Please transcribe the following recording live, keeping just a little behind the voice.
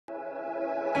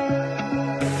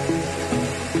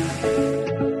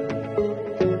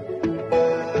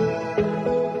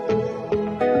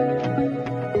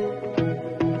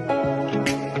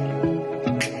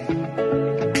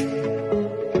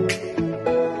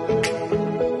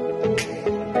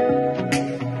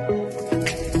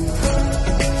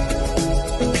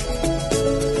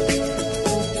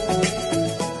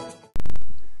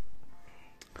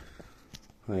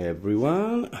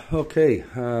Okay,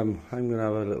 I'm going to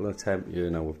have a little attempt here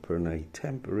now of putting a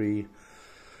temporary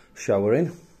shower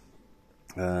in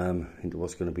into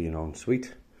what's going to be an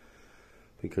ensuite,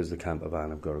 because the camper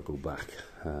van I've got to go back.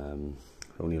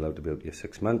 Only allowed to be out here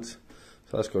 6 months,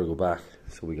 so that's got to go back.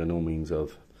 So we got no means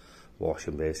of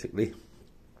washing basically,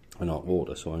 and hot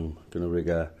water. So I'm going to rig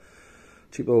a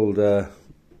cheap old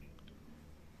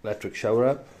electric shower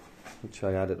up, which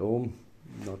I had at home,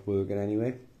 not working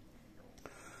anyway.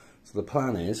 So the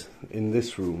plan is, in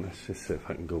this room, let's just see if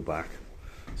I can go back.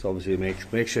 So obviously a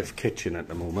makeshift kitchen at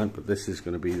the moment, but this is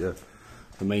going to be the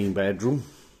main bedroom.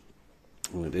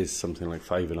 And it is something like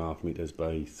 5.5 meters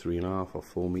by 3.5 or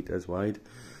 4 meters wide.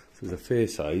 So it's a fair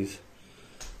size.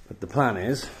 But the plan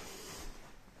is,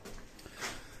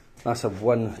 that's a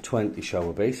 120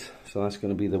 shower base. So that's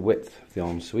going to be the width of the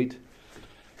ensuite.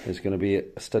 There's going to be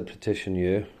a stud partition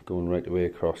here going right away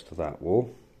across to that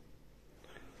wall.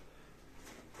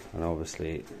 And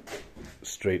obviously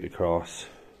straight across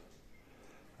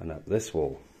and up this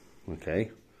wall.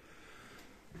 Okay,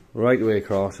 right the way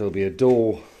across there'll be a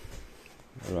door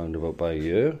around about by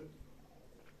here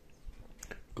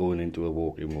going into a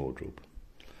walk-in wardrobe.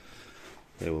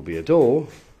 There will be a door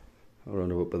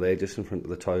around about by there just in front of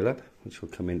the toilet, which will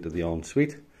come into the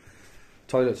ensuite.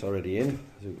 Toilet's already in,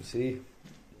 as you can see,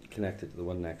 connected to the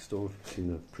one next door if you've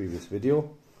seen the previous video.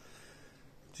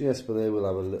 Just by there we'll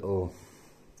have a little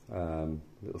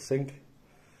sink,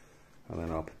 and then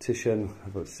I'll partition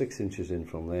about 6 inches in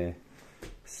from there,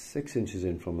 6 inches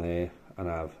in from there, and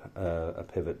have a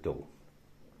pivot door.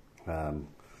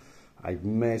 I've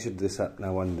measured this up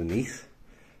now underneath,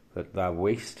 but that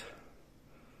waste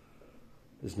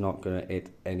is not going to hit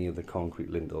any of the concrete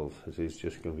lintels. It is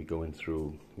just going to be going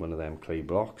through one of them clay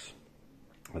blocks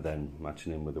and then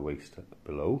matching in with the waste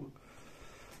below.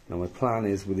 Now my plan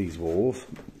is, with these walls,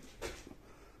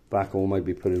 back home I'd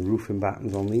be putting roofing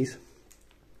battens on these,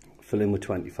 fill in with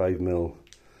 25mm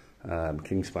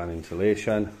Kingspan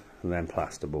insulation, and then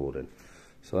plasterboarding.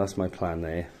 So that's my plan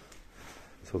there.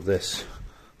 So this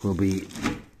will be,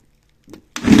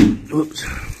 oops,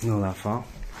 not that far,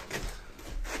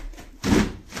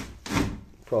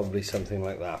 probably something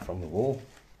like that from the wall.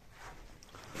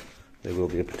 There will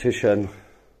be a partition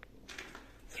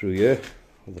through here,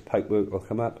 and the pipework will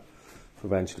come up for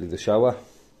eventually the shower.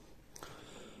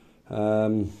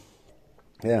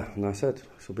 Yeah, and that's it.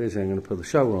 So basically I'm going to put the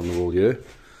shower on the wall here,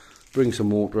 bring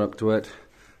some water up to it,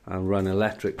 and run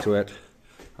electric to it,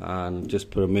 and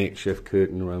just put a makeshift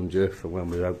curtain around here for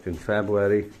when we're out in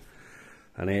February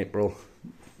and April,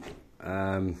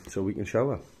 so we can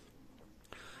shower.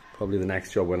 Probably the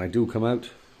next job when I do come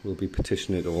out will be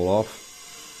partitioning it all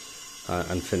off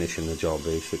and finishing the job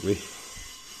basically.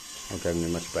 I'm getting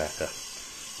it much better.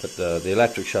 But the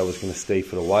electric shower is going to stay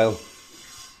for a while,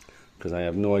 because I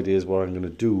have no ideas what I'm going to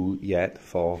do yet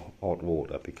for hot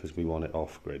water, because we want it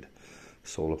off-grid,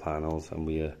 solar panels, and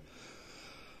we are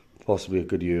possibly a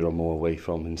good year or more away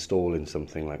from installing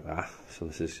something like that. So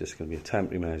this is just going to be a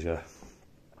temporary measure,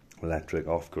 electric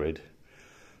off-grid,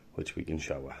 which we can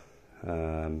shower.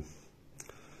 So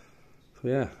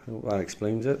yeah, I hope that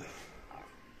explains it.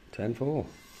 10-4.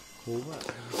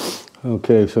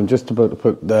 Okay, so I'm just about to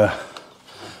put the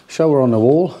shower on the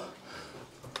wall.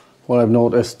 What I've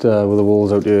noticed with the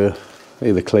walls out here,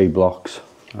 the clay blocks,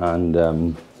 and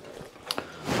the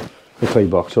clay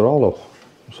blocks are hollow,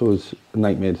 so it's a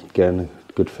nightmare getting a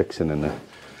good fixing in there.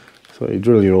 So you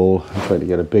drill your hole and try to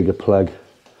get a bigger plug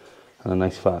and a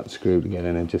nice fat screw to get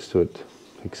in it, just so it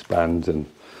expands and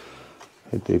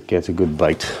it gets a good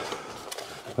bite.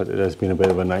 But it has been a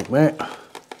bit of a nightmare.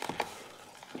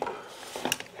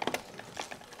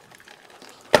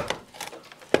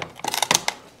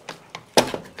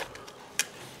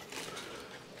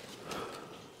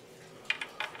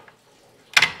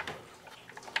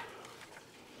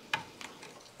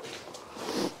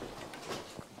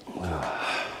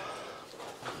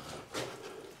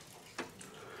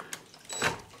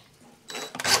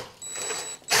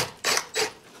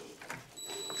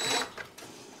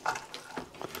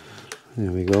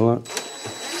 There we go, that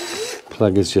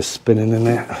plug is just spinning in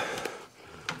there.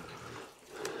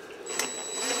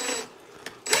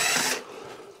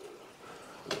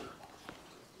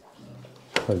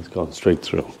 Plug's gone straight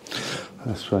through.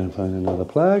 Let's try and find another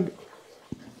plug.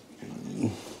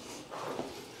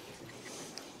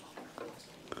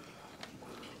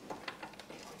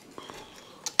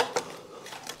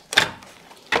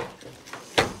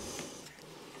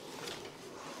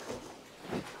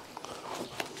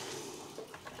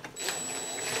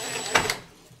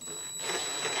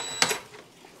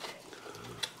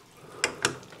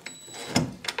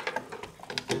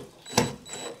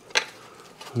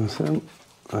 That's it.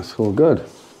 That's all good.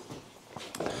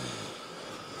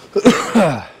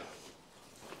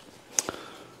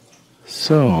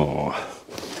 So,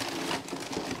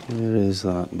 where is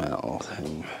that metal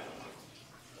thing?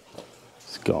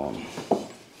 It's gone.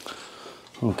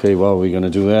 Okay, well, we're going to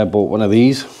do there. Bought one of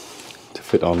these to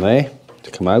fit on there,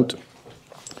 to come out,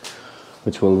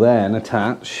 which will then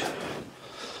attach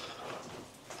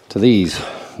to these.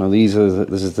 Now this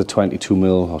is the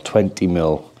 22mm or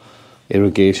 20mm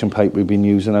irrigation pipe we've been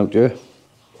using out here,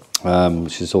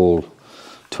 which is all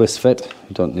twist fit.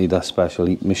 You don't need that special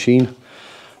heat machine.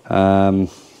 And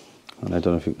I don't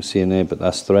know if you can see in there, but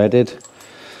that's threaded,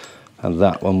 and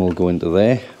that one will go into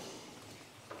there,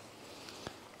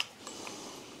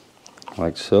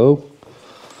 like so.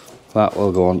 That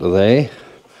will go onto there,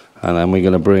 and then we're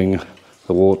going to bring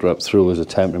the water up through as a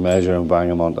temporary measure and bang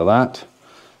them onto that,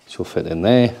 which will fit in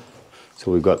there.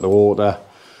 So we've got the water,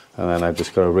 and then I've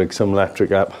just got to rig some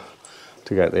electric up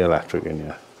to get the electric in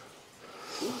here.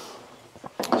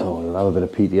 So we'll have a bit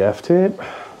of PDF tape.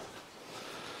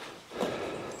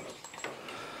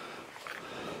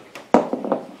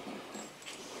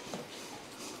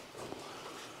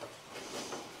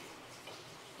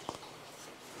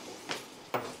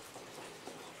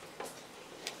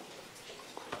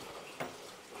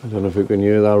 I don't know if you can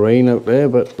hear that rain out there,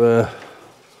 but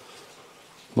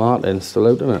Martin's still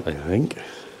out in it, I think.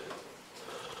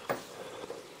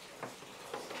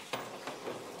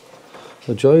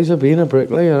 The joys of being a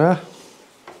bricklayer, huh?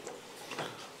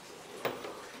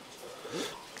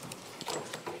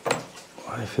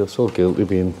 I feel so guilty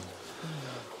being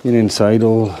inside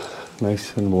all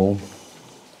nice and warm.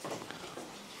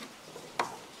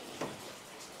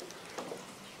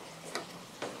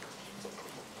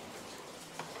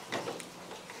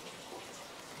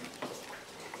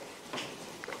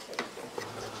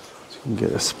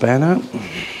 Get a spanner.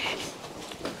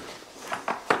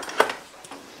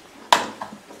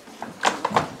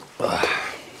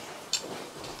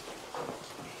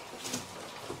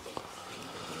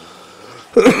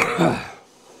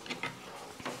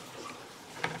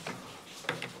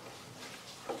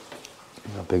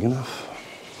 Not big enough.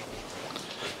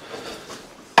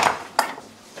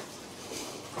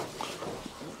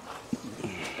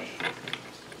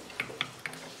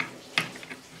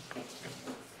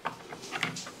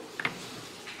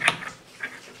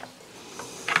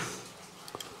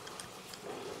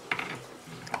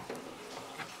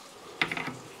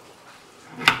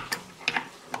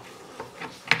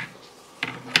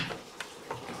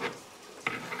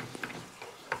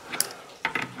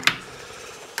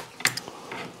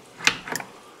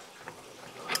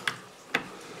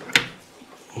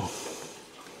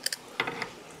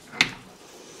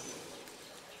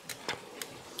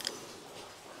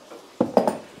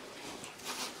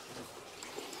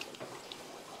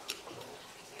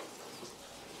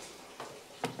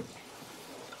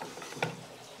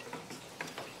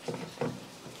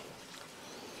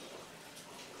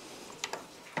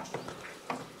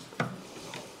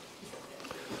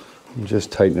 I'm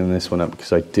just tightening this one up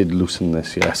because I did loosen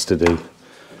this yesterday,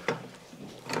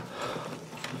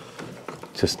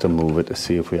 just to move it to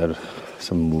see if we had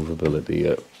some movability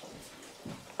here.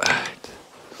 Right.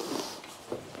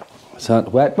 Is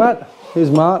that wet, Matt?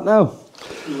 Here's Mark now.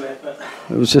 Wet, but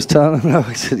I was just telling him now,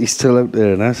 I said he's still out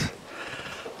there, and that's.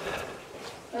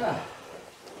 I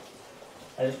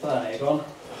just put an egg on.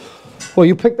 Well,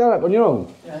 you picked that up on your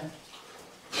own? Yeah.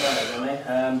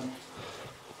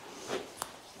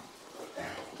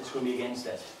 It's going to be against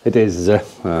it. It is it?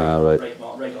 Ah, right. Right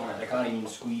on it. I can't even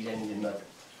squeeze anything, but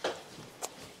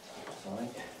it's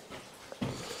alright.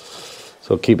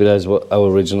 So keep it as what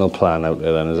our original plan out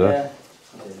there then, is it? Yeah.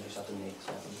 Just have to make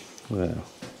something. Yeah.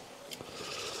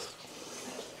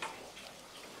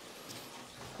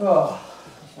 Oh,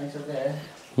 that's nice up there.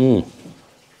 Hmm.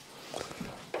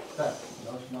 No,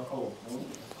 it's not cold. No.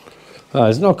 Ah,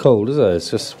 it's not cold, is it?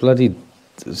 It's just bloody.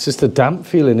 It's just a damp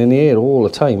feeling in the air all the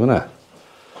time, isn't it?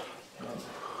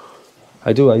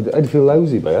 I do. I'd feel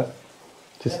lousy by it.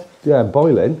 Just yeah,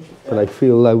 boiling, but I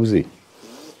feel lousy,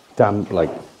 damp like.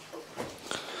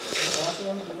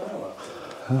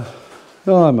 Oh,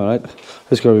 I'm alright.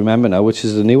 Just got to remember now which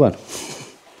is the new one.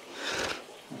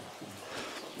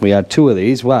 We had two of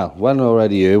these. Well, one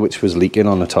already here, which was leaking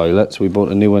on the toilet, so we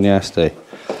bought a new one yesterday.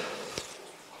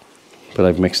 But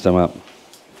I've mixed them up.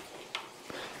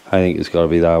 I think it's got to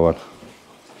be that one.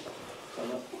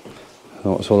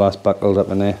 What's all that's buckled up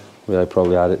in there? Where I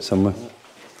probably had it somewhere.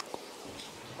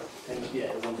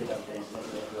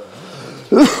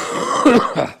 I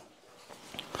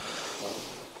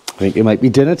think it might be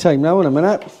dinner time now in a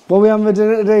minute. What are we having for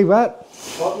dinner today, Pat?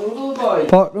 Pot noodle, boy.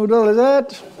 Pot noodle, is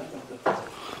it?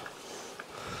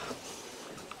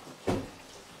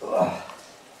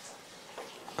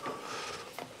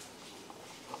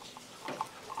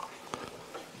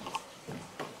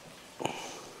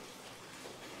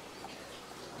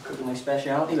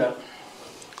 speciality, but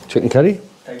Chicken curry?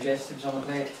 digestives on the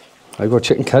plate. I got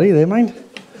chicken curry there, mind.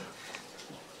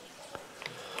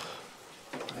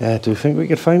 Yeah, do you think we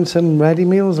could find some ready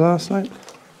meals last night?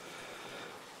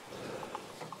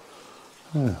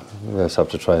 Yeah, let's have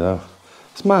to try that.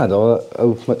 It's mad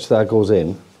how much that goes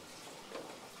in.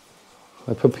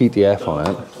 I put PTF on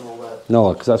it.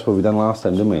 No, because that's what we done last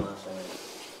time, didn't we?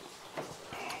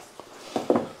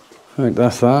 Right,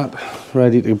 that's that.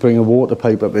 Ready to bring a water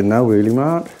pipe up in now, really,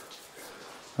 Mark.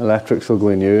 Electrics will go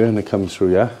in here and it comes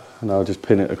through, yeah? And I'll just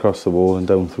pin it across the wall and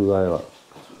down through there. Look.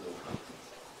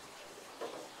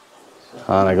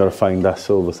 And I got to find that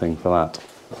silver thing for that.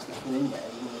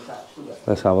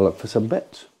 Let's have a look for some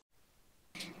bits.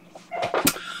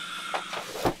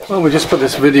 Well, we just put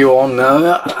this video on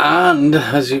now, and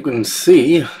as you can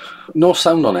see, no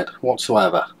sound on it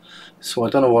whatsoever. So I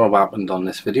don't know what happened on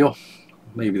this video.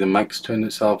 Maybe the mic's turned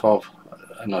itself off.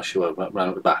 I'm not sure, I ran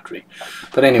out of battery.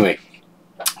 But anyway,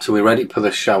 so we're ready to put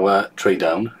the shower tray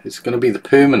down. It's going to be the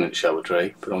permanent shower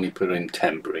tray, but only put it in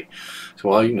temporary. So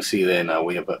all you can see there now,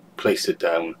 we have placed it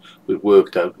down. We've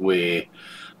worked out where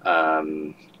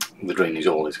the drainage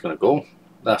hole is going to go.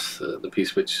 That's the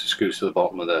piece which screws to the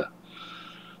bottom of the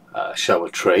shower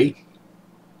tray.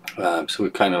 So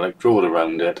we've kind of like drawn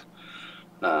around it,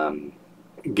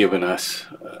 giving us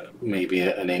maybe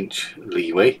an inch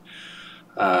leeway.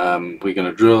 We're going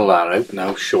to drill that out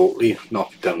now shortly,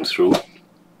 knock it down through.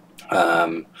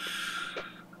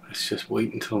 Let's just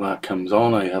wait until that comes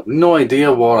on. I have no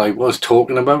idea what I was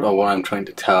talking about or what I'm trying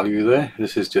to tell you there.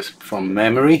 This is just from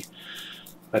memory.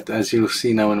 But as you'll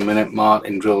see now in a minute,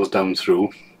 Martin drills down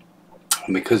through.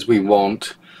 And because we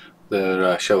want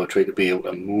the shower tray to be able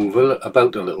to move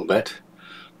about a little bit,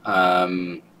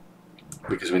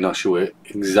 because we're not sure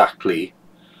exactly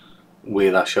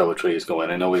where that shower tray is going.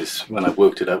 I know when I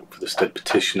worked it out for the stud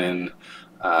partitioning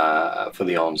for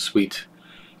the ensuite,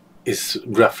 is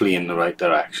roughly in the right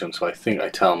direction. So I think I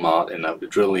tell Martin now to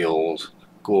drill the holes,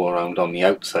 go around on the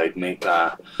outside, make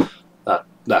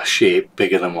that shape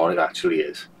bigger than what it actually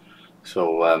is.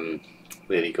 So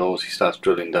there he goes, he starts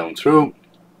drilling down through.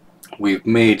 We've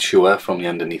made sure from the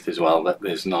underneath as well that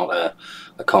there's not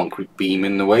a concrete beam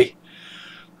in the way.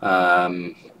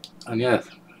 And yeah,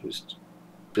 just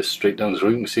straight down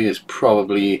through. You can see it's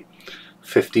probably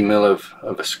 50 mil of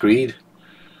a screed,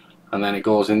 and then it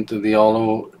goes into the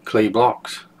hollow clay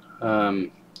blocks. So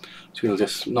we'll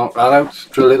just knock that out,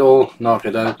 drill it all, knock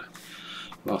it out.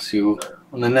 I'll see you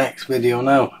on the next video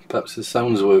now. Perhaps the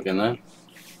sound's working now.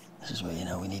 This is where, you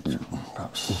know, we need to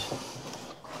perhaps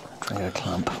try to get a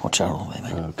clamp. Watch out all the way,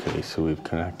 mate. Okay, so we've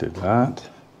connected that.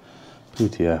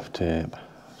 PTF tape,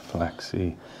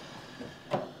 flexi,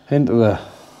 into the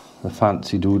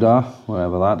fancy doodah,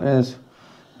 whatever that is.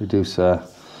 Reducer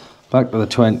back to the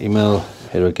 20 mil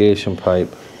irrigation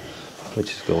pipe,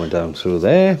 which is going down through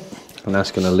there, and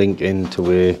that's going to link into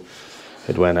where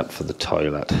it went up for the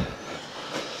toilet.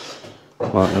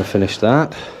 I'm going to finish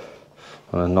that.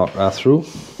 I'm going to knock that through.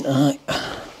 Aye.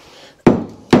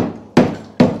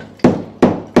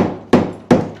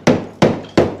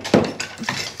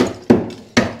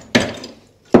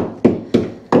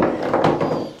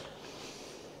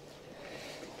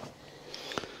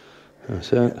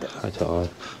 That's it. I thought I'd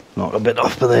knock a bit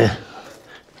off by there.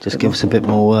 Just give us a bit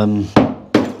more. I'm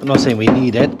not saying we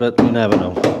need it, but we never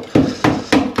know.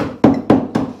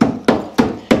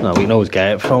 No, we can always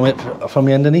get it from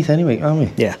the underneath anyway, can't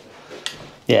we? Yeah.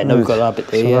 Yeah, no, we've got that bit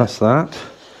there. So yeah. That's that.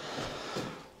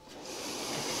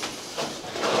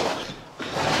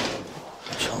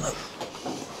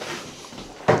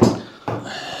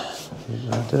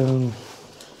 Down.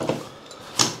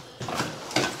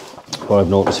 What I've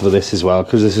noticed for this as well,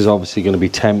 because this is obviously going to be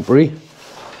temporary,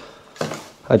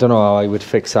 I don't know how I would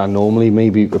fix that normally.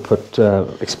 Maybe you could put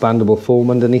expandable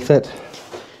foam underneath it,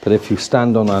 but if you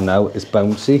stand on that now, it's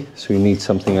bouncy, so you need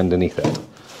something underneath it.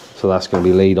 So that's going to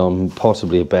be laid on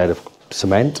possibly a bed of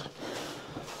cement.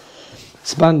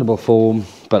 Expandable foam,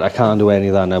 but I can't do any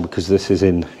of that now because this is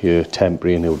in here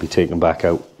temporary and it will be taken back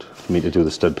out for me to do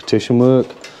the stud partition work.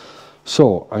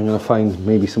 So I'm going to find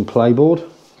maybe some plyboard,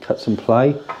 cut some ply,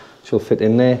 which will fit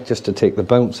in there just to take the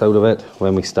bounce out of it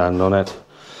when we stand on it.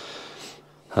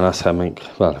 And that's how I make,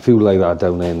 well, if you lay that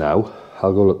down there now,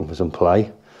 I'll go looking for some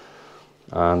ply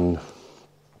and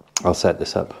I'll set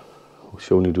this up. I'll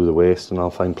show you do the waste and I'll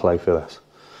find ply for this.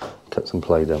 Cut some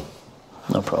ply down.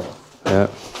 No problem. Yeah.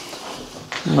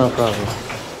 No problem.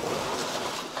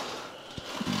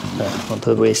 I'll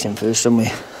put the waste in first, don't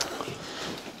we?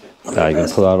 Yeah, you can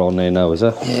put that on there now, is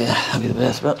it? Yeah, that'll be the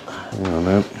best bit. Hang on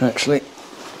now. Actually,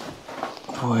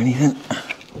 or anything.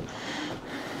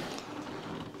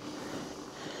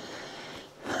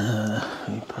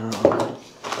 put it on.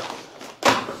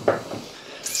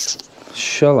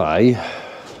 Shall I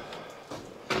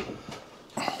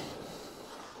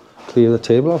clear the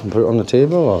table off and put it on the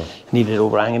table, or? Need it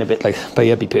overhanging a bit, like, but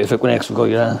yeah, it'd be perfect when next we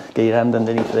get your hand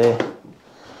underneath there.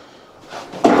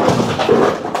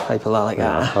 Type of that like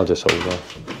that. I'll just hold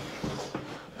off.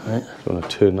 Right. You want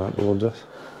to turn that towards us?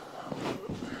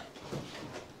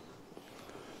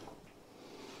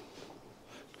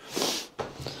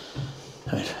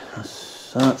 Right,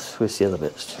 that's that. Where's the other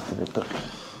bits?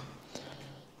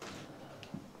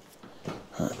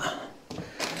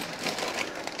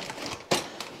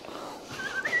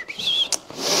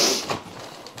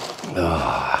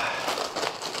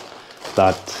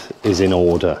 That is in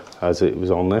order as it was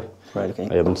on there. Right, okay.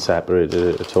 I haven't separated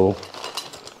it at all.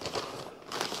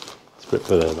 It's a bit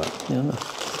better that. Yeah, no.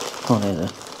 Oh, there.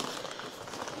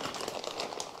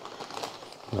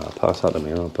 No, pass that to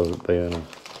me, I'll put it there now.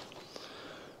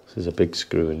 There's a big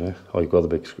screw in there. Oh, you've got the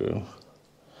big screw.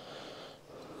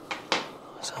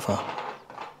 So far.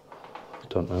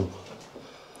 Don't know.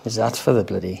 Is that for the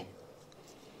bloody...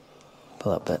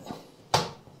 for that bit?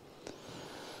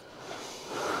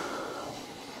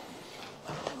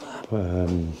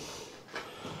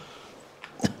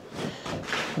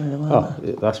 Oh,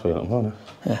 that's where I'm on.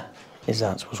 Yeah. Is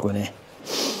that supposed to go in here?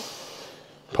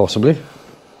 Possibly.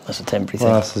 That's a temporary thing.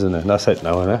 Well, that's, isn't it? That's it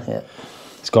now, isn't it? Yeah.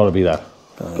 It's got to be that.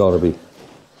 Got to be.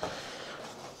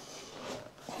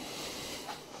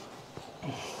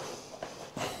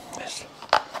 Yes.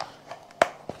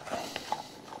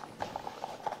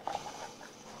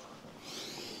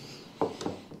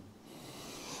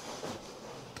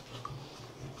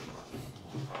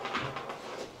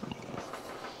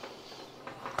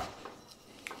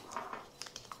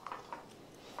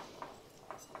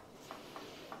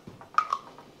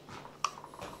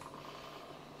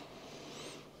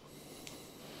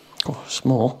 Oh,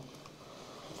 small.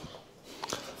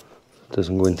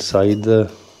 Doesn't go inside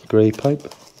the grey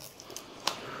pipe.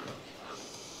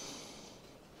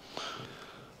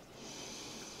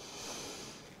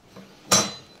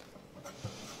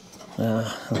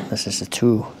 This is the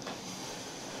 2.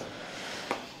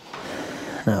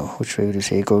 Now, which way would you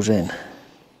say it goes in?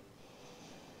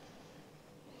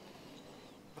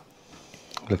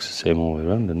 Looks the same all the way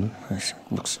around, doesn't it? It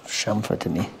looks chamfer to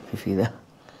me, if you there.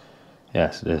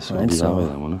 Yes, it is. Right, It'll be so that way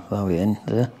then, won't it? that way in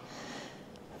there.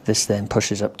 This then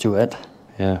pushes up to it,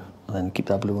 Yeah. and then keep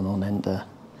that blue one on end there.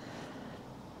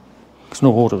 Because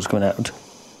no water was coming out.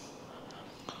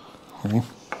 Okay.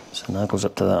 So now it goes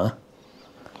up to that,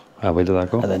 Ah, where did that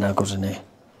go? and then that goes in there,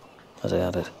 as I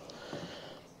added.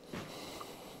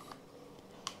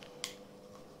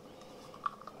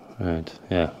 Right,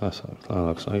 yeah, that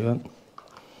looks like that.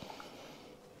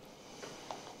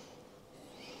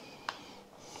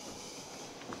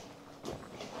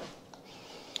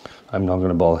 I'm not going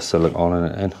to bother silicone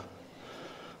it in.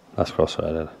 That's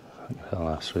cross-threaded. I can tell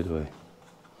that straight away.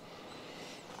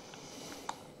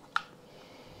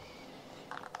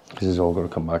 This is all going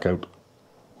to come back out.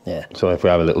 Yeah. So if we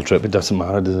have a little trip, it doesn't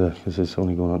matter, does it? Because it's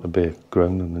only going on the bare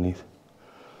ground underneath.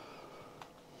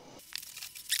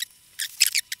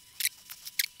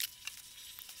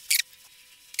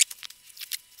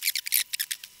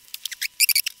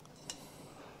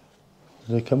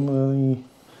 Does it come with any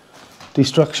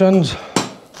destructions?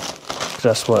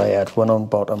 That's what I had. One on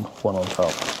bottom, one on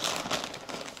top.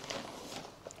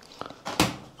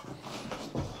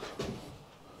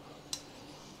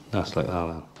 That's like that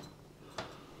then.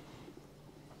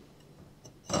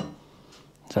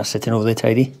 Is that sitting over there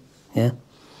tidy? Yeah?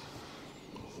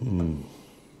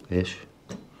 Ish.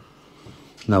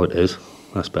 Now it is.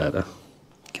 That's better.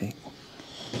 Okay.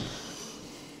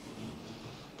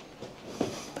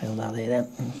 Pile that there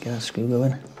then, and get that screw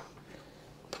going.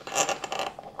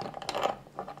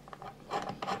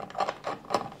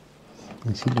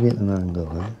 I seem to be at an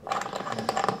angle, eh?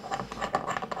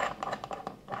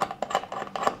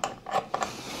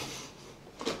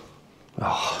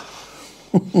 Oh.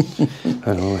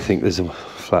 I know, I think there's a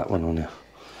flat one on here.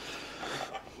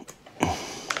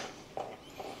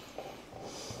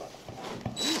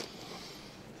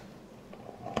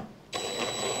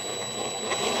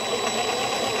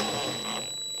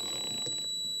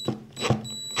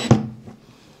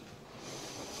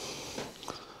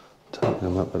 Tighten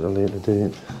them up at a later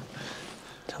date.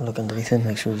 Have a look underneath him,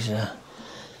 make sure he's Let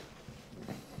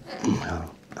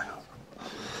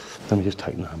me just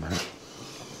tighten that a minute.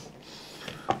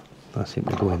 That seemed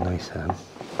to go in nice then.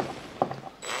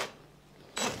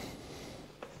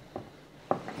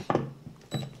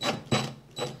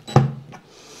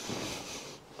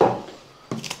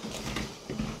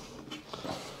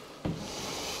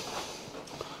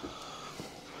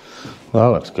 That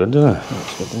looks good, doesn't it?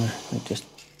 Looks good, doesn't it? It just...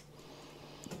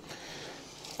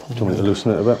 Do you want me to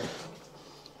loosen it a bit?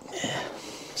 Yeah,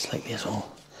 slightly as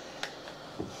well.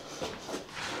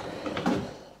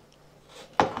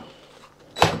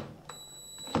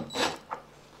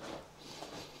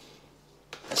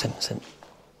 That's it.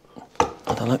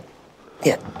 Have a look.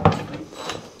 Yeah.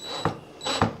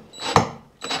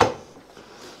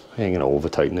 I ain't going to over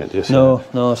tighten it, just. No,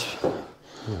 it's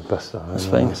best that. it's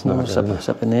fine. It's not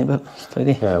up in there, but it's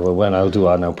tidy. Yeah, well, when I'll do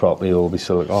that now properly, it'll be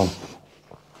silicone.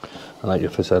 And like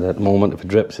if I said at the moment, if it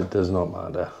drips, it does not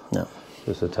matter. No.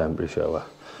 Just a temporary shower.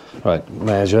 Right,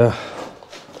 measure.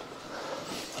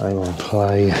 I will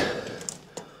apply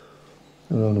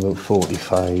around about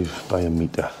 45 by a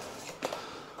metre.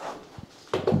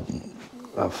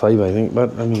 5, I think,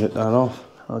 but let me get that off.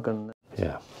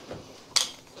 Yeah.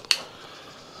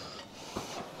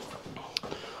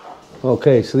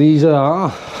 Okay, so these are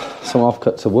some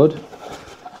offcuts of wood,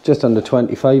 just under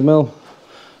 25mm.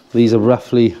 These are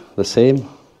roughly the same,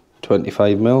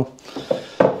 25mm.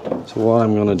 So what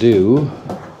I'm going to do,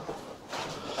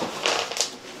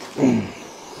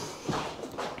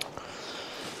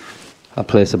 I'll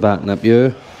place a batten up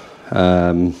here.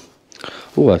 Oh,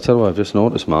 I tell you what, I've just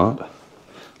noticed, Mark.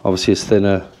 Obviously it's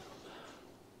thinner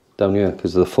down here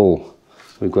because of the fall.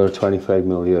 We've got a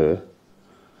 25mm here,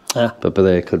 but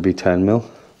there it could be 10mm.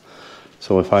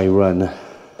 So if I run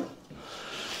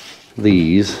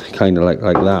these kind of like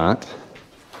that,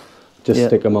 just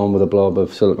stick them on with a blob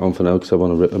of silicone for now because I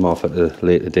want to rip them off at a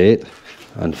later date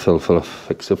and fill full of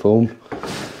fixer foam.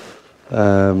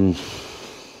 And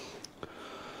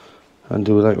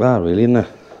do it like that, really, innit?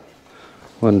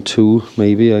 1, 2,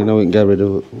 maybe. I know we can get rid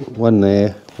of one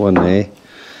there, and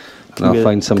I'll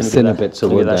find some thinner bits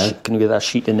of wood there. Can you get that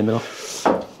sheet in the middle?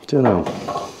 Don't know.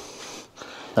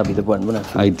 That'd be the one, wouldn't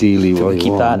it? Ideally, what you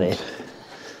keep want. that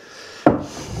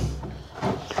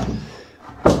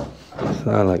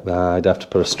there. I like that. I'd have to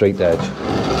put a straight edge.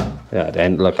 Yeah, at the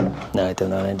end, look. No, I don't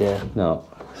have an idea. No,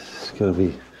 it's going to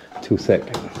be too thick.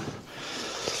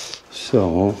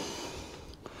 So,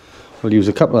 we'll use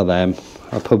a couple of them.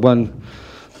 I'll put 1,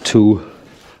 2,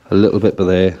 a little bit by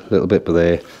there, a little bit by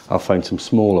there. I'll find some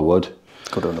smaller wood.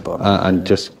 Go down the bottom. And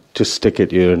just stick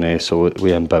it here and there so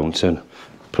we ain't bouncing.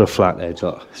 Put a flat edge,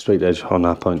 straight edge on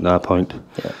that point,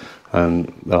 Yeah.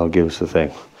 and that'll give us the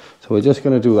thing. So we're just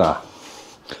going to do that.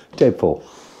 Dead pull.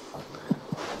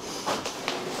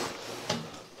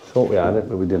 Thought we had it,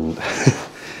 but we didn't.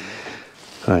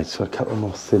 Right, so a couple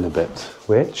more thinner bits,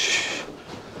 which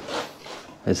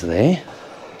is there.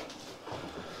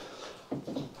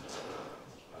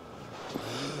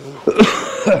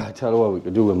 I tell you what we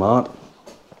could do with Mark. Do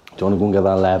you want to go and get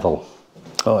that level?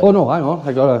 Oh no, hang on,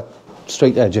 I got a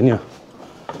straight edge in here.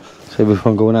 Save it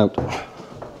from going out.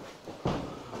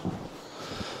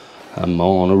 I'm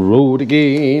on a road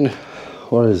again.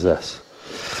 What is this?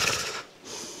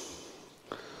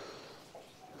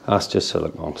 That's just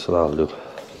silicone, so that'll do.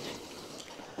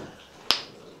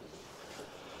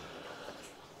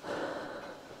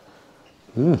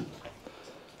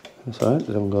 That's alright,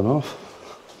 they haven't gone off.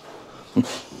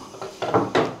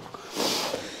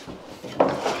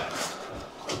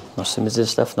 Not same as this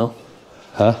stuff, no?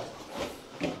 Huh?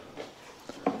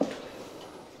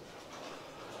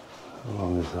 How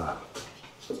long is that?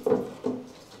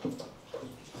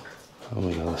 Oh,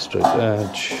 we got a straight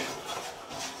edge.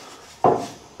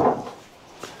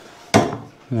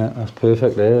 Yeah, that's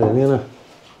perfect there, isn't it?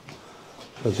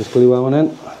 So just glue that one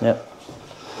in. Yep.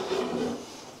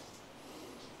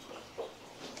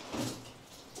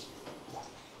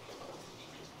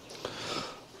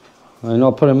 I'm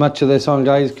not putting much of this on,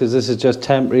 guys, because this is just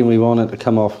temporary and we want it to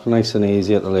come off nice and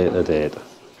easy at a later date.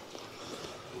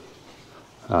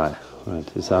 Alright,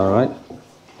 right, is that alright?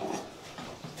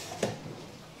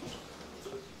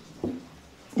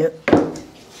 Yep.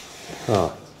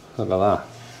 Oh, look at that.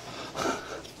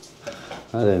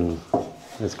 I didn't,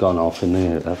 it's gone off in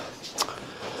there.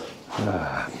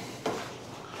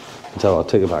 So I'll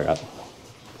take it back up.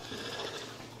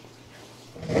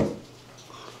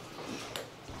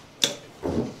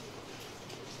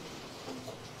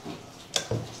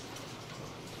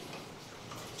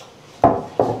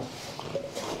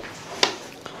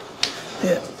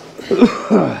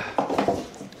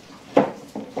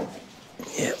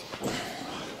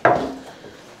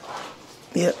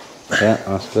 Yeah,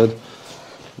 that's good.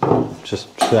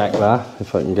 Just check that,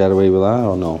 if I can get away with that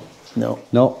or no. No.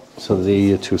 No, so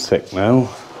these are too thick now.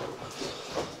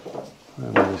 Let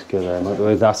me just get them out of the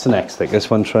way. That's the next thickest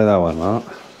one, try that one, Mark.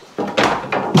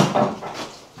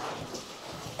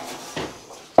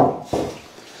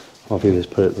 Or if you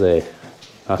just put it there.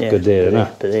 That's good there, isn't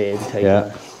it? But there, take Yeah.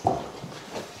 that.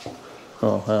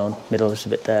 Oh, hang on. Middle is a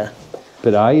bit there.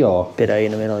 Bit high or? Bit high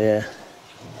in the middle, yeah.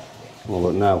 What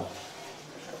about now?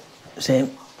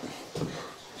 Same.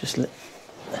 Just Is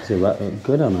it right,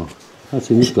 good or no? That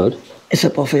seems good. it's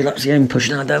up off here, that's the end,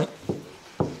 pushing that down.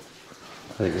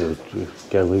 I think you'll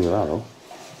get away with that though.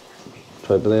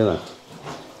 Try it there then.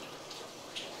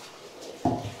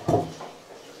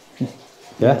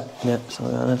 Yeah? Yeah,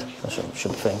 something like that. That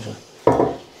should be fine, so.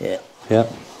 Yeah. Yeah.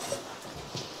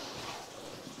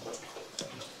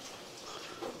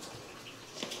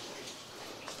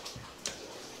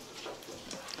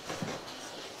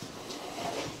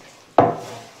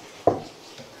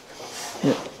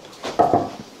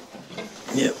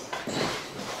 Yep.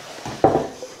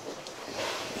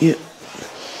 Yep.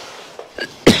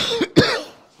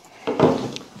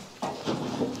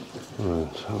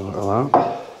 Right, so look at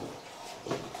that.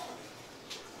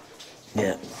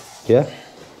 Yeah. Yeah?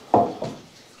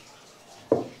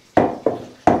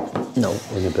 No.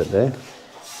 In a bit there.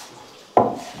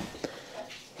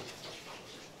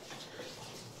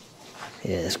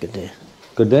 Yeah, that's good there.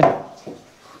 Good there?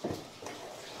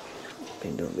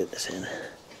 Been doing a bit this end.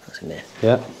 That's in there.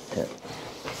 Yeah. Yeah.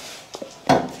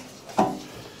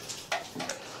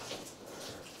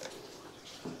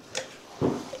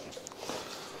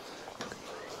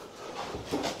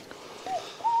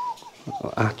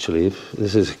 Actually, if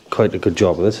this is quite a good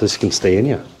job of this can stay in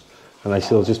here. And I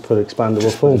still just put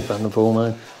expandable foam. Expandable foam,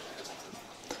 man.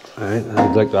 Alright,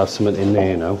 I'd like to have something in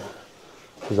there now.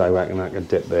 Because I reckon I could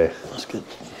dip there. That's good.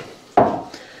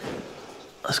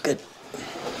 That's good.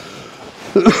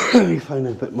 You find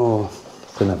a bit more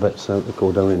thinner bits so to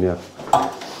go down in here.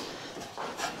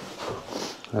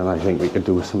 And I think we could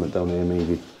do something down here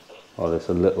maybe. Or there's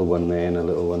a little one there and a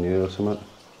little one here or something.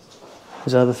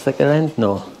 Is that the thicker end?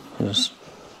 No. Just...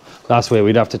 That's where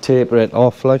we'd have to taper it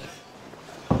off like.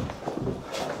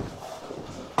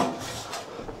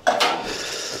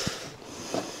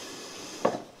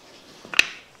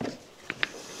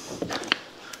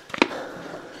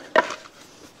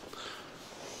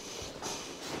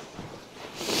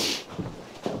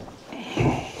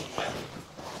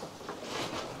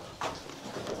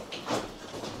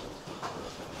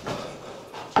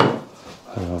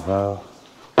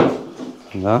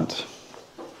 And that.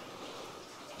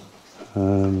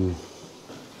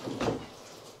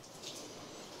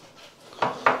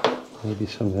 Maybe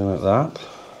something like that.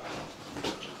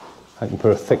 I can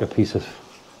put a thicker piece of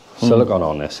silicone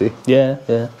on this, see? Yeah,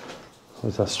 yeah.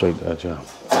 Where's that straight edge? Yeah.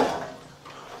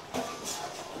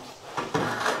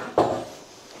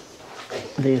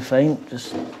 They're fine,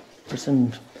 just put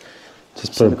some...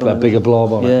 Just put a bigger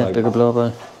blob on it. Yeah, like. bigger blob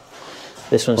on.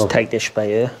 This one's tightish by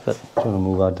here, but... Do you want to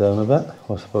move that down a bit?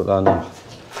 What's about that now?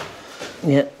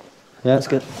 Yeah, Yeah. that's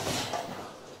good.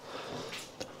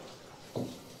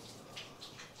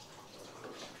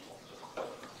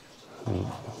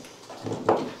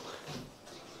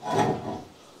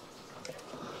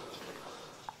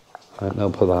 Right, now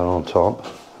put that on top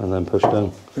and then push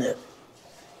down. Yeah.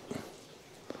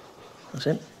 That's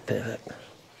it. Perfect.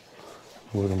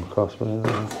 Move them across by there.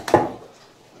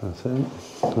 That's it.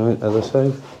 Right, other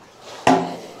side.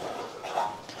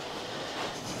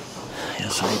 Yeah,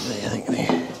 side there, I think.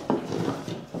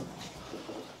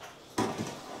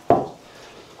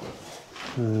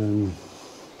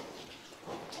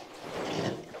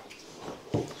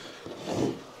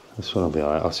 This one will be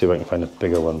alright. I'll see if I can find a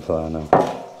bigger one for that now.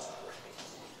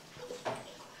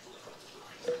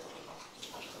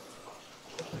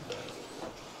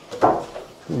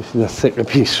 This is a thicker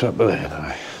piece up there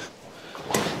now.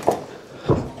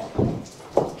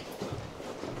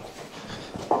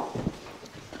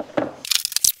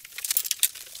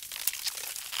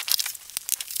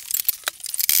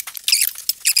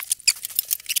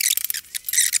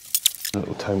 A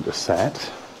little time to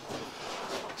set.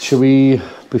 Should we,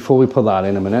 before we put that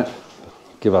in a minute,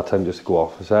 give our time just to go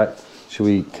off a sec, should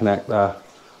we connect the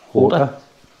water?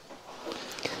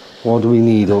 What do we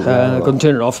need over there? Go and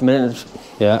turn it off a minute.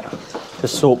 Yeah.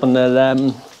 Just open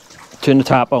the, turn the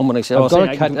tap on when I say, I've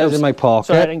got a cutter in my pocket.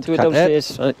 Sorry, I didn't do it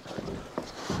downstairs. Right.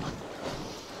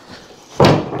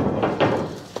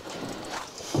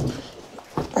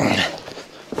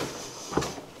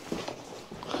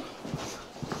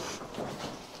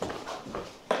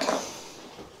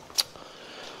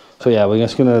 So yeah, we're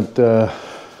just gonna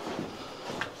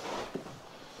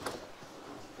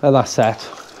let that set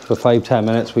for 5-10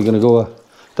 minutes. We're gonna go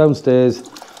downstairs,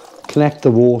 connect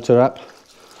the water up,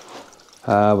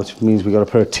 which means we've got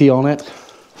to put a T on it,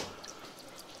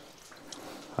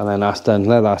 and then that's done.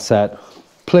 Let that set.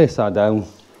 Place that down.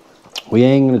 We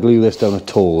ain't gonna glue this down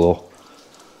at all, though.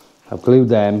 I've glued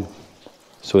them,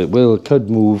 so it could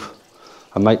move.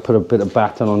 I might put a bit of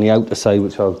batten on the outer side,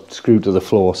 which I'll screw to the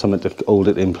floor, something to hold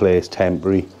it in place,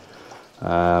 temporary.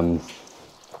 But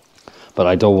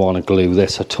I don't want to glue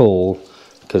this at all,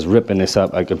 because ripping this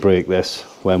up, I could break this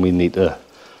when we need to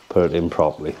put it in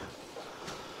properly.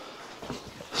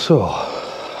 So,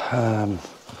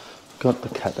 got the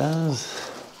cutters.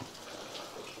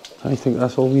 I think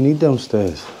that's all we need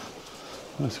downstairs.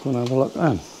 Let's go and have a look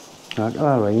then. Look at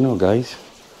that rhino, guys.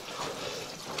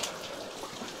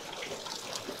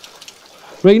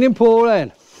 Raining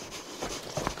pouring.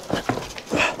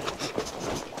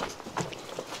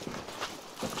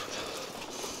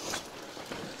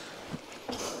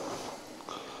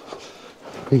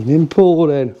 Raining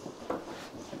pouring.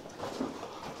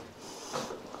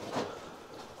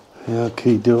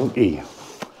 Okie dokie.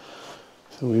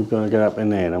 So we've got to get up in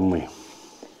there, haven't we?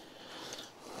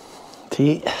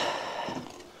 Tea.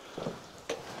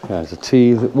 Yeah, it's a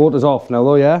tea. Water's off now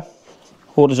though, yeah?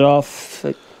 Water's off.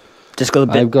 Just got a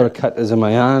bit. I've got a cutters in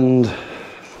my hand.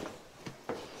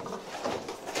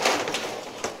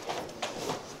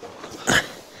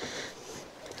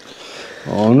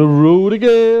 On the road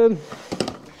again.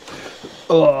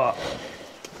 Oh.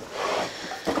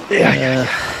 Yeah.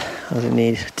 What do you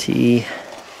need? Tea.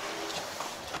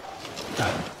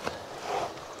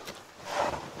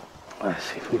 Let's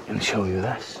see if we can show you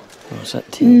this. What's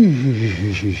that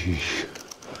tea?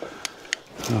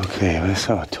 Okay, let's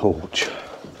have a torch.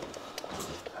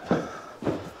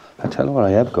 I tell you what I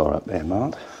have got up there,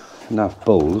 Mark. Enough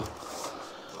bowl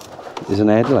is an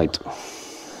headlight.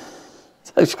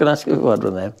 I was going to ask you if you had one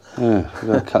of them. Yeah,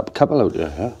 we've got a couple out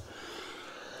there, yeah.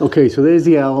 Okay, so there's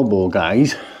the elbow,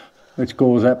 guys, which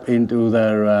goes up into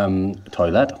their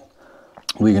toilet.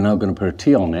 We're now going to put a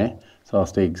T on there, so I'll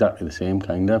stay exactly the same,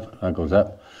 kind of. That goes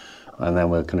up, and then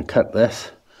we're going to cut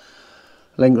this,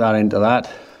 link that into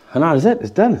that, and that is it,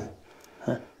 it's done.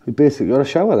 Huh? We basically got a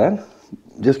shower then.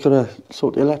 Just got to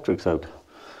sort the electrics out.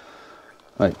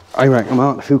 Right, I reckon,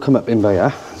 Mark, if you come up in by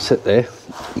here, sit there,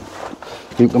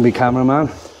 you can be cameraman,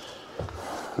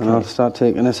 and I'll start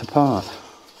taking this apart.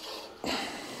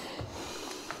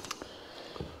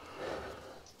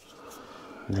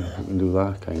 Yeah, I can do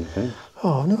that kind of thing.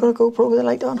 Oh, I've not got a GoPro with the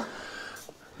light on?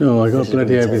 No, I got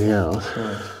bloody everything else.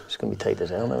 Yeah, it's going to be tight as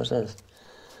hell now, isn't it?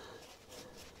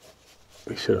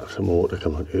 We should have some water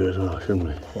come out here as well, shouldn't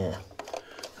we? Yeah.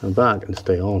 And that can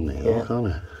stay on there, yeah. Can't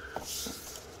it?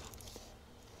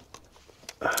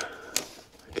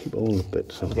 Keep all the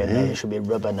bits on there. There should be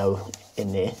rubber now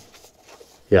in there.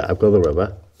 Yeah, I've got the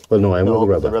rubber. Well, no, I haven't got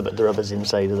the rubber. The rubber's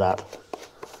inside of that.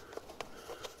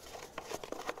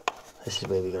 This is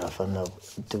where we're going to have fun now,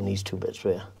 doing these two bits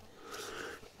here.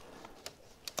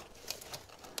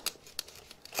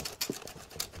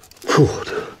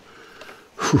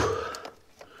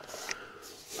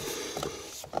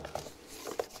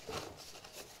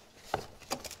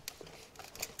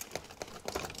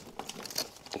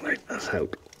 Right, that's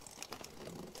out.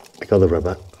 I got the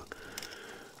rubber.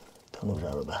 Don't move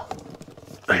that rubber.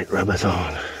 Right, rubber's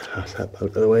on. That's that out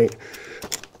of the way.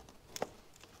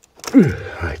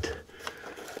 Right.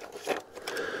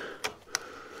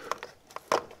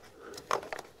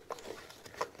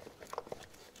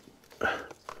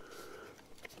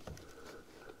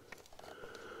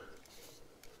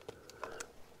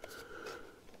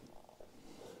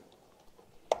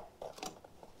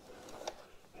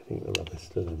 I think the rubber's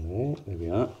still in there. There we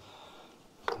are.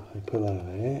 I put that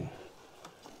there.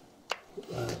 Put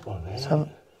that on there.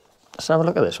 Let's have a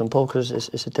look at this one, Paul, because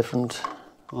it's a different...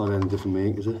 Oh, then a different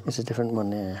make, is it? It's a different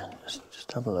one, yeah.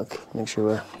 Just have a look, make sure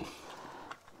we're...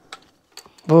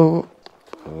 Whoa.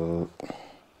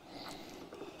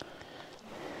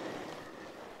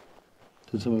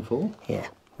 Did something fall? Yeah,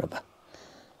 rubber.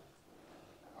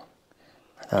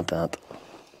 That.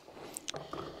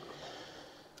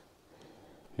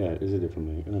 Yeah, it is a different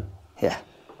make, isn't it? Yeah.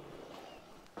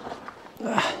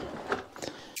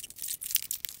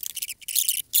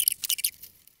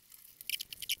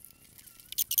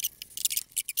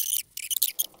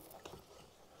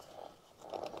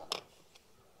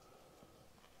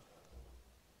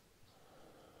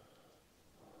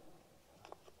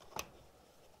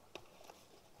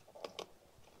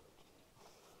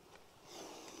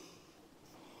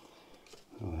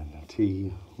 And then the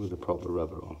T with the proper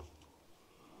rubber on.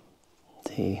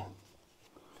 The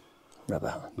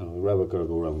rubber. No, the rubber got to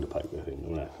go round the pipe, I think,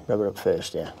 doesn't it? Rubber up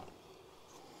first, yeah.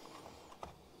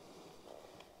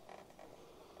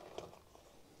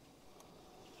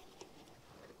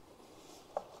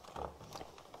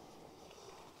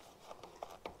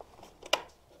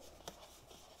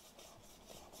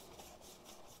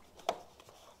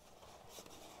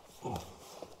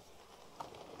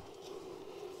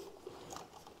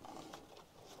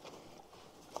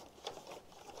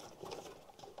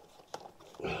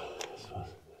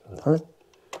 Can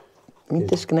you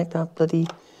disconnect that bloody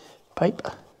pipe?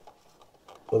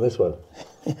 Well, this one.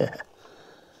 Yeah.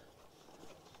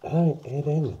 It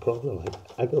ain't a problem.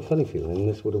 I got a funny feeling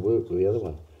this would have worked with the other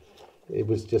one. It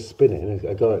was just spinning.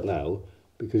 I got it now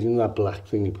because you know that black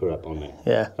thing you put up on there?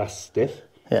 Yeah. That's stiff.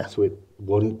 Yeah. So it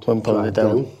won't pull drag it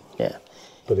down. Yeah.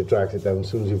 But it drags it down as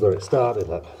soon as you've got it started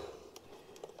up.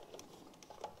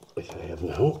 Which I have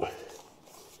now.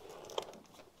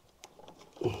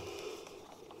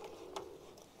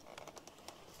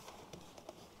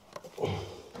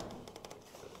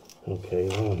 Okay,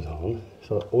 that one's on.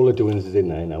 So all I'm doing is in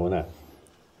there now, isn't it?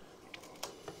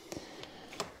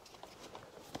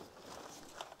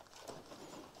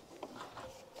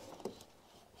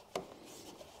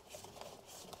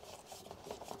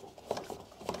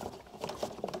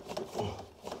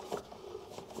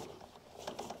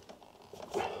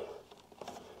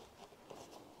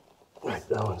 Right,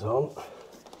 that one's on.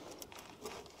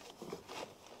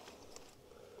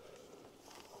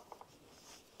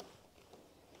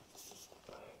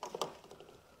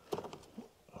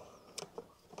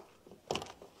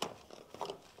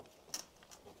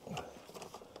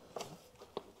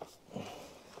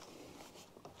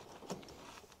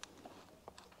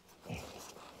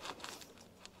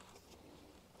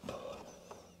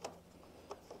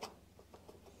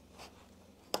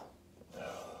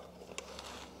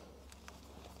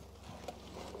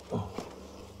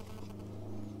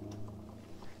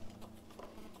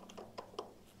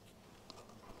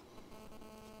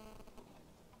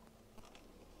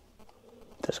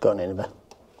 Just gone in a bit.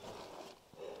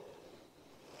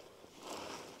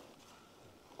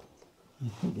 I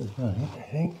think it's right. I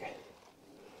think.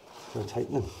 We'll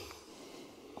tighten them.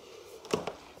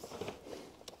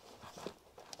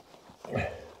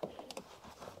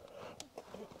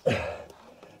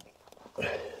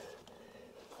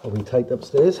 Are we tight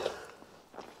upstairs?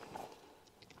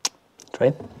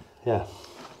 Try. Yeah.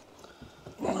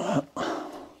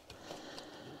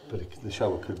 But the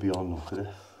shower could be on though, could it?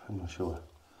 I'm not sure.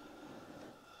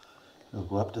 We'll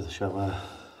go up to the shower.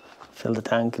 Fill the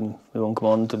tank and we won't come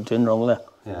on to the gin roll there.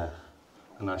 Yeah.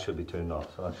 And that should be turned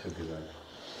off, so that should be right.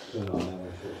 Turn on there,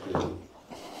 it should be.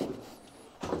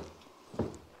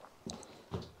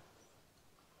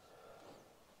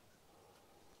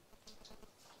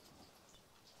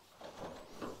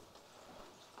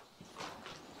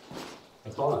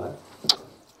 That's on it.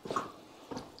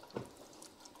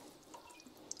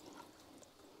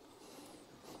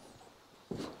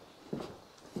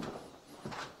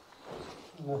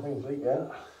 Nothing's leaked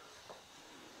yet.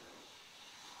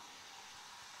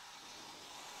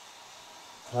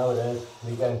 Now it is,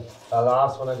 leaking. The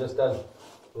last one I just done.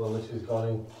 Well, this is gone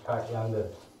in, packed under.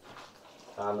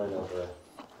 Hammering over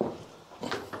there.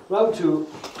 Round 2.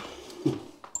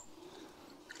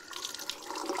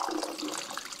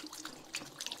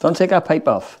 Don't take that pipe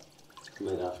off.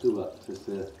 Might have to, but just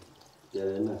to get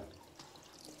in there.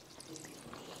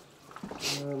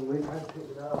 We can't take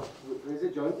it out. Where's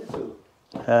it jointed to?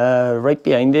 Right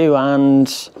behind you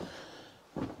and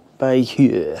by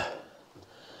here.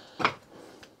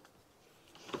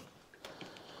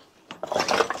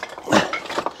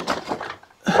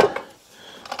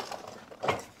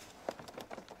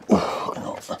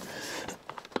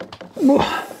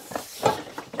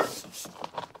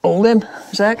 Hold him,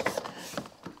 Zach.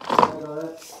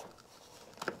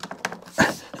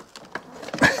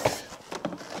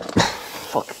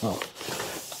 Fuck no.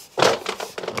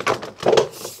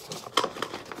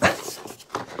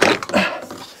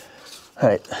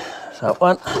 Right, that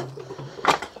one.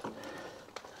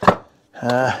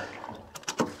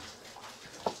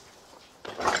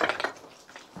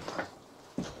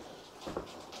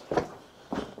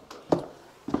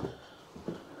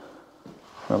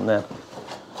 From there.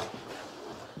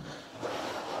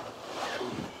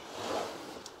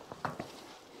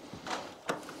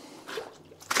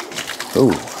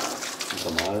 Oh.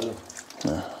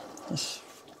 No, is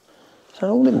there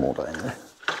only water in there?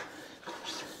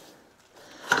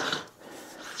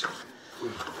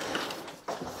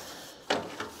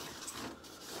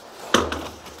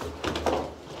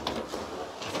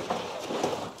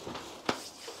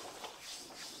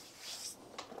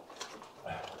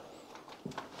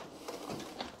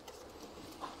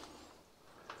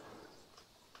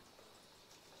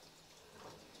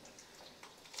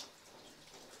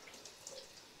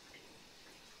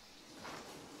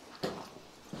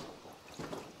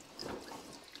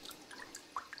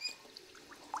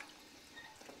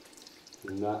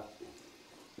 And that.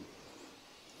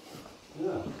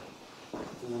 Yeah.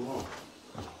 No more.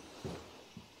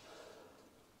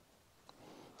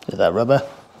 Is that rubber?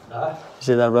 Huh? Is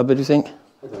it that rubber, do you think?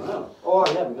 I don't know. Oh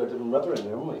yeah, we got to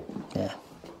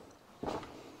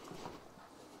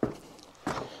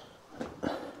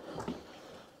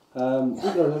We've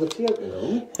got another tea out there,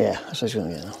 don't we? Yeah, that's what I was going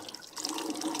to get now.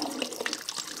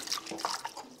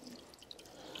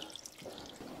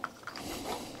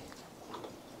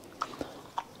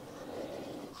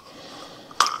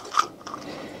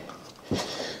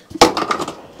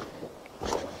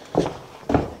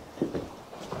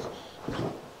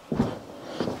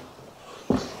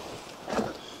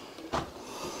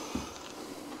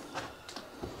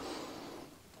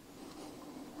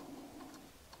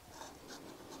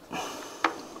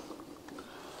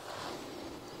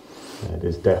 It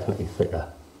is definitely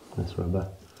thicker, this rubber.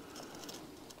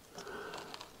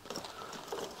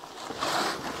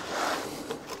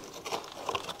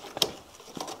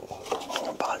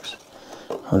 Bags.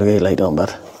 How do you get light on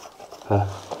that? Huh?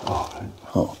 Oh, right.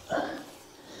 Oh.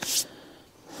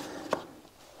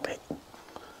 Okay.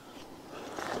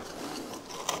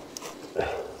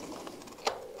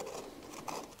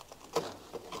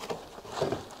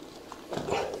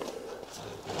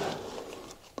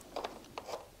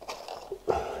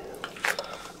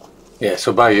 Yeah,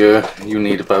 so by here you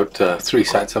need about 3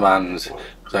 sets of hands,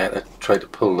 because I had to try to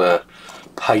pull the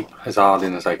pipe as hard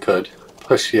in as I could,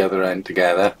 push the other end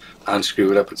together and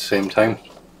screw it up at the same time.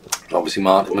 Obviously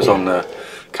Martin was on the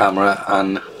camera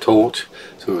and torch,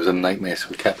 so it was a nightmare, so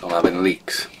we kept on having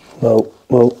leaks. Whoa,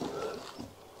 whoa.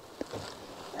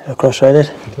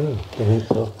 Cross-threaded? I think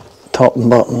so. Top and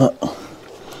bottom, that.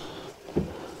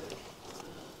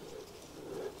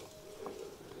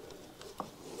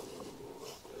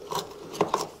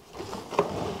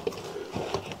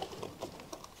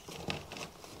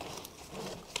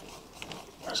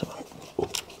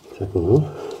 Second one.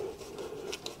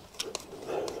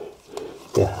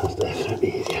 Yeah, that's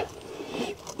definitely easier.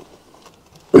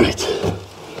 Right.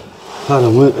 Hard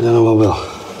on work, I don't know I will.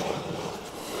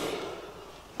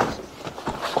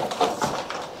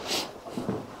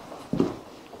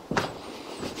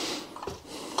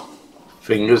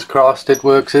 Fingers crossed it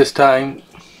works this time.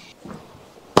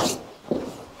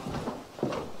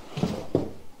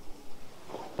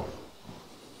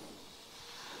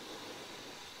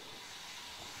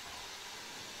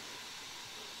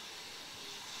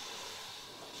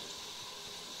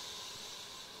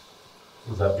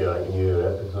 Does that be like in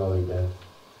Europe? It's only been.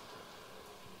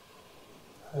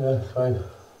 Yeah, fine.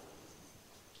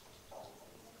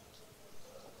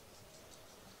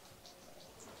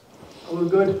 All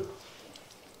good.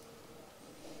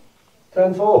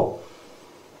 10-4.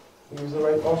 Use the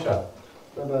right washer.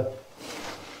 Remember,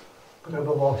 put up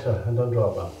a washer and don't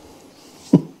drop that.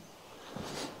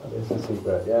 That is the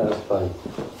secret. Yeah, that's fine.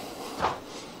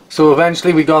 So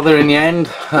eventually we got there in the end.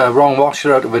 Wrong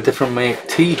washer out of a different make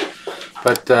tea,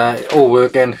 but all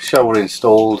working, shower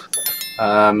installed,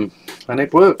 and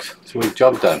it works. So we've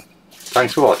job done.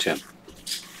 Thanks for watching.